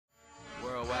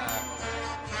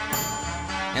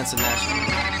International.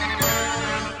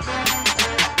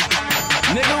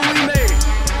 Nigga, we made it.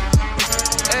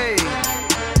 Hey,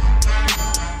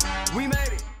 we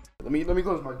made it. Let me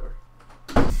close my door.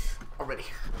 Already.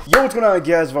 Yo, what's going on,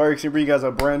 guys? Virux here, bringing you guys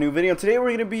a brand new video. Today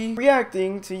we're gonna be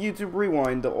reacting to YouTube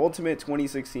Rewind, the Ultimate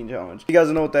 2016 Challenge. You guys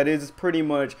know what that is? It's pretty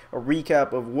much a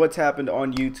recap of what's happened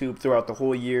on YouTube throughout the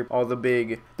whole year, all the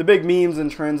big memes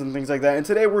and trends and things like that. And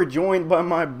today we're joined by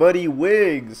my buddy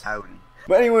Wiggs. Howdy.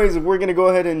 But anyways, we're gonna go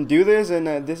ahead and do this, and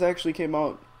this actually came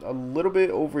out a little bit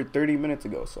over 30 minutes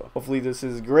ago, so hopefully this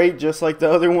is great just like the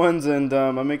other ones, and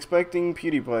I'm expecting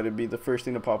PewDiePie to be the first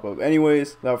thing to pop up.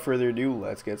 Anyways, without further ado,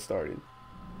 let's get started.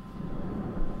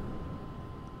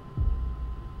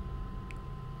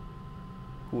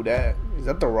 Who that? Is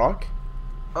that The Rock?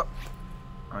 Oh,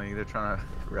 I mean, they're trying to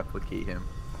replicate him.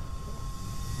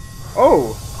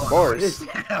 Oh, bars.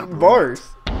 Yeah,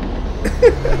 Bars.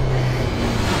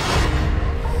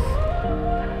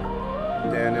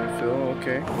 Dan and Phil,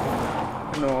 okay.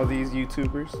 I know all these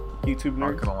YouTubers, YouTube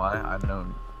Not nerds. gonna lie, I don't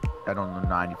know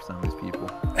 90% of these people.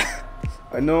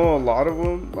 I know a lot of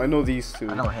them. I know these two.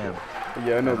 I know him.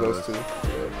 Yeah, I know those this. two.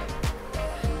 Yeah.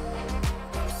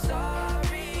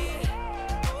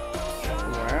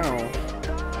 Wow.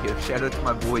 Yo, shout out to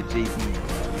my boy JB.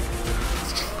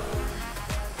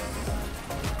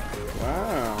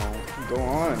 Wow. Go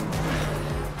on.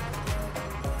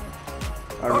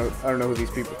 I don't know who these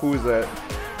people. Who is that?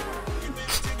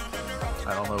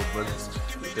 I don't know, but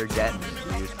they're getting it,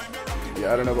 dude.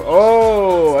 Yeah, I don't know. But,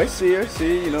 oh, I see.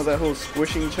 You know that whole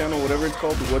squishing channel, whatever it's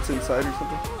called, What's Inside or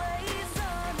something?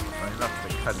 I'm not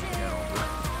the cutting channel,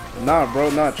 bro. Nah,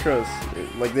 bro, not trust.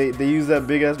 Like they use that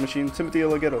big ass machine. Timothy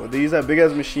Alleghetto. They use that big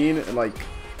ass machine and like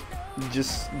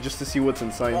just to see what's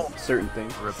inside certain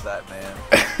things. Rip that, man.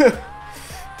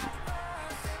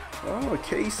 Oh,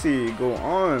 Casey, go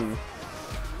on.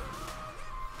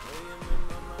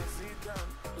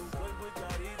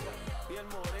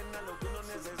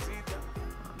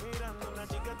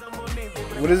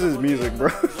 What is this music, bro?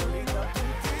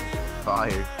 Fire.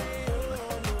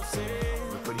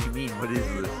 What do you mean? What is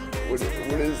this?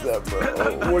 What is that,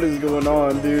 bro? What is going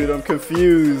on, dude? I'm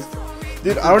confused.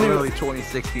 Dude, I don't even... Literally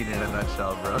 2016 in a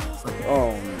nutshell, bro.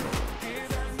 Oh, man.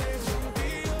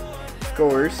 Of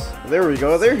course. There we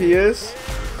go. There he is.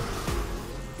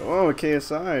 Oh,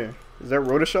 KSI. Is that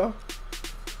Rodashaw?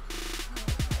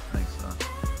 I think so.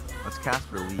 That's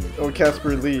Casper Lee. Oh,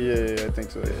 Casper Lee. Yeah, I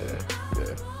think so. Yeah.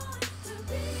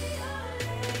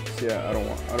 Yeah, I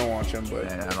don't watch him, but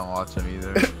Yeah, I don't watch him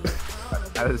either.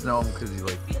 I just know him because he's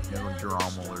like,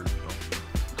 drama or something.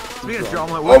 Speaking of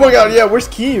drama, oh my god, yeah, where's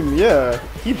Keem? Yeah,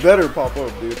 he better pop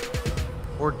up, dude.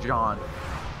 Or John.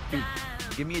 Dude,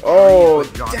 give me a Oh,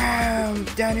 tree, John. damn,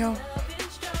 Daniel.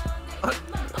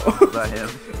 Is that him?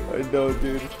 I know,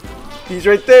 dude. He's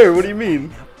right there. What do you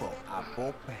mean? I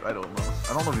don't know.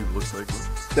 I don't know if he looks like him.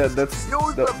 That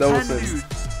was pen, him. dude.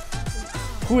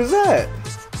 Who is that?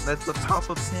 That's the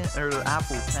Papa pen or the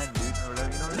Apple pen, dude, or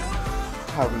whatever. You know what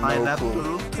I have no Pineapple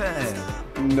clue. pen.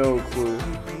 No clue.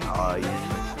 Oh, yeah.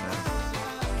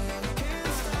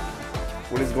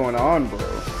 What is going on, bro?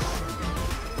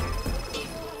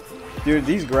 Dude,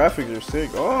 these graphics are sick.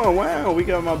 Oh wow, we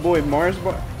got my boy Mars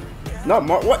Bar. Not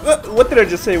Mar. What did I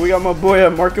just say? We got my boy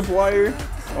Markiplier.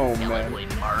 Oh man.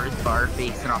 Mars bar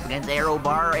facing off against Arrow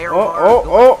bar.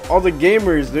 Oh, all the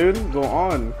gamers, dude. Go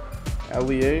on.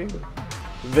 LEA,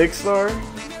 Vicstar,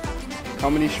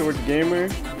 Comedy Shorts Gamer,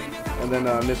 and then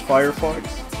Miss Firefox.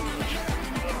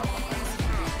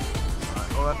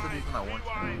 Oh, that's the reason I want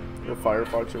to. Or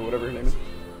Firefox or whatever her name is.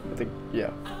 I think,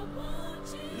 yeah.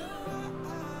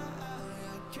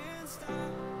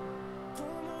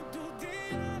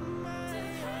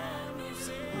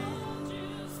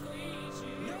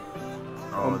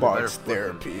 Oh, Unbox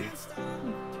therapy. Is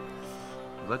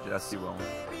that Jesse Wellman?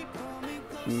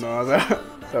 No, that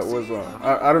was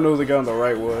I don't know who the guy on the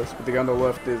right was, but the guy on the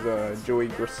left is Joey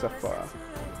Graceffa,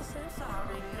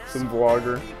 some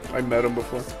vlogger. I met him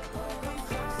before.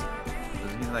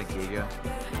 Isn't he like gay guy?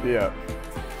 Yeah.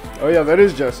 Oh yeah, that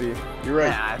is Jesse. You're right.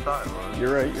 Yeah, I thought it was.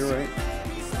 You're right. You're right.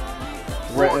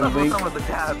 Rhett and Link. with the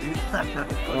tab, dude.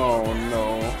 Oh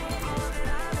no.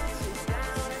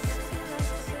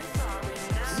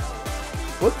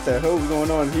 What the hell is going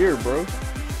on here, bro?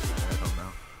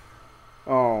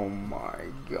 Oh my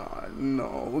god,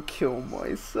 no, kill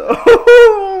myself.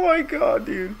 Oh my god,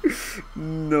 dude.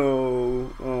 No.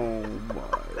 Oh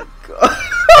my god.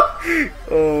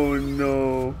 Oh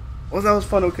no. Oh, that was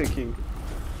funnel kicking.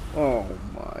 Oh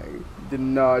my. Did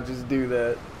not just do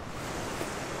that.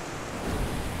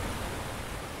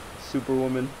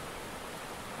 Superwoman.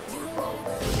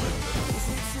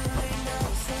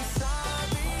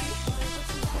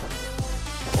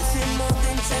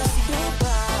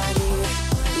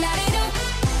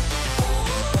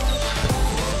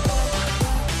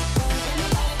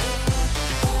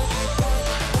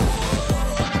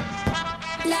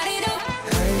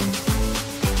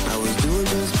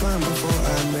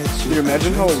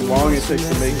 imagine how long it takes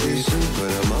to make these.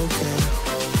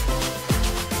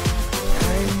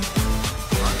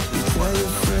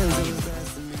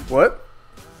 What?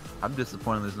 I'm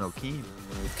disappointed there's no Keem.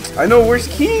 I know, where's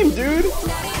Keem, dude?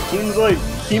 Keem's like,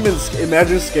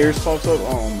 imagine Scares pops up.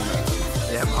 Oh man.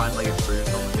 Yeah, find like a career.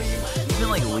 Even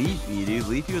like Leafy, dude.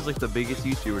 Leafy was like the biggest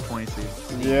YouTuber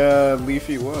 2016. Yeah,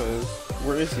 Leafy was.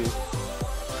 Where is he?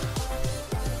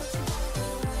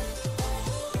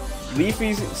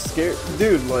 Leafy's scared,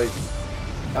 dude. Like,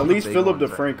 at least Philip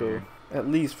DeFranco. At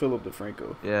least Philip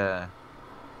DeFranco. Yeah.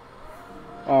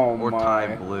 Oh or my.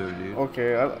 Ty Blue, dude.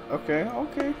 Okay, okay. Oh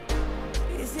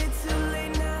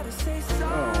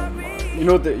my. You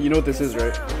know what this is,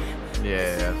 right?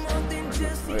 Yeah.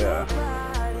 Yeah.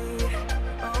 I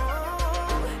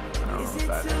don't know what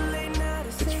that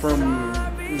is. It's from,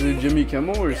 is it Jimmy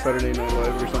Kimmel or Saturday Night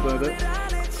Live or something like that?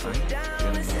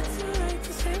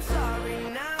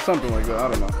 Something like that. I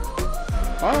don't know.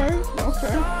 All right.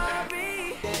 Okay.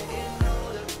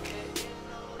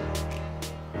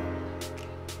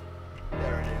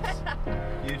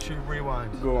 YouTube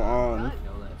Rewind Go on.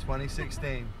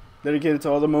 2016. Dedicated to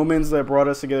all the moments that brought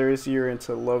us together this year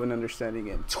into love and understanding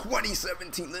in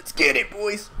 2017. Let's get it,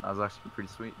 boys. That was actually pretty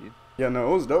sweet, dude. Yeah,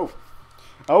 no, it was dope.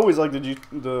 I always like the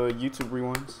YouTube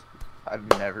rewinds. I've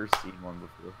never seen one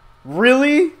before.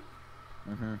 Really?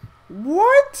 Mm-hmm.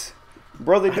 What?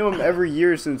 Bro, they do them every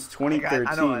year since 2013.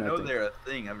 I know they're a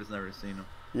thing. I've just never seen them.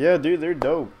 Yeah, dude, they're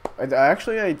dope.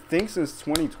 I think since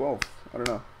 2012. I don't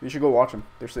know. You should go watch them.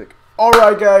 They're sick.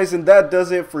 Alright guys, and that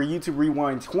does it for YouTube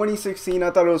Rewind 2016. I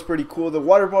thought it was pretty cool. The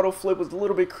water bottle flip was a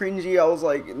little bit cringy. I was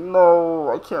like,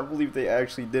 no, I can't believe they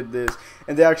actually did this.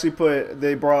 And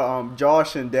they brought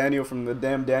Josh and Daniel from the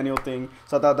Damn Daniel thing.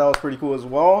 So I thought that was pretty cool as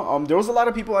well. There was a lot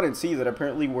of people I didn't see that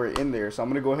apparently were in there. So I'm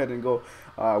going to go ahead and go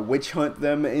witch hunt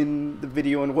them in the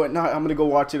video and whatnot. I'm going to go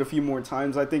watch it a few more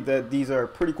times. I think that these are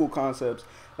pretty cool concepts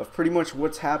of pretty much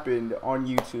what's happened on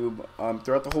YouTube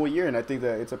throughout the whole year, and I think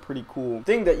that it's a pretty cool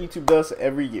thing that YouTube does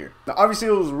every year. Now, obviously,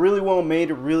 it was really well made,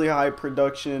 really high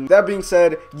production. That being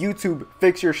said, YouTube,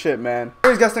 fix your shit, man.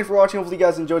 Anyways, guys, thanks for watching. Hopefully, you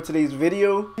guys enjoyed today's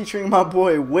video featuring my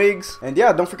boy Wiggs. And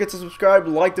yeah, don't forget to subscribe,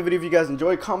 like the video if you guys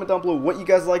enjoyed, comment down below what you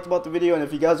guys liked about the video, and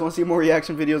if you guys want to see more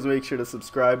reaction videos, make sure to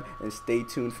subscribe and stay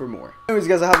tuned for more. Anyways,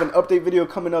 guys, I have an update video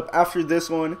coming up after this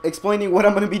one, explaining what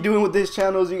I'm going to be doing with this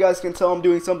channel. As you guys can tell, I'm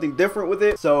doing something different with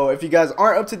it. So if you guys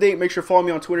aren't up to date, make sure to follow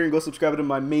me on Twitter and go subscribe to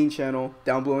my main channel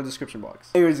down below in the description box.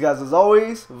 Anyways, guys, as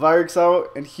always, Virux out,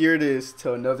 and here it is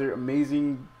to another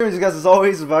amazing. Anyways, guys, as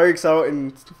always, Virux out,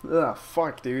 and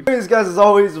fuck, dude. Anyways, guys, as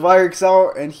always, Virux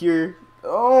out, and here.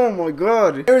 Oh my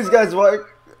god. Anyways, guys, what?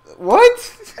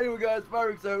 Anyway, guys,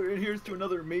 Virux out, and here's to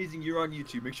another amazing year on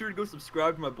YouTube. Make sure to go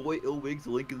subscribe to my boy Wiggs.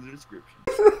 Link in the description.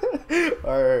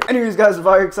 Alright. Anyways, guys,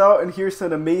 Virux out, and here's to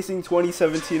an amazing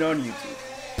 2017 on YouTube.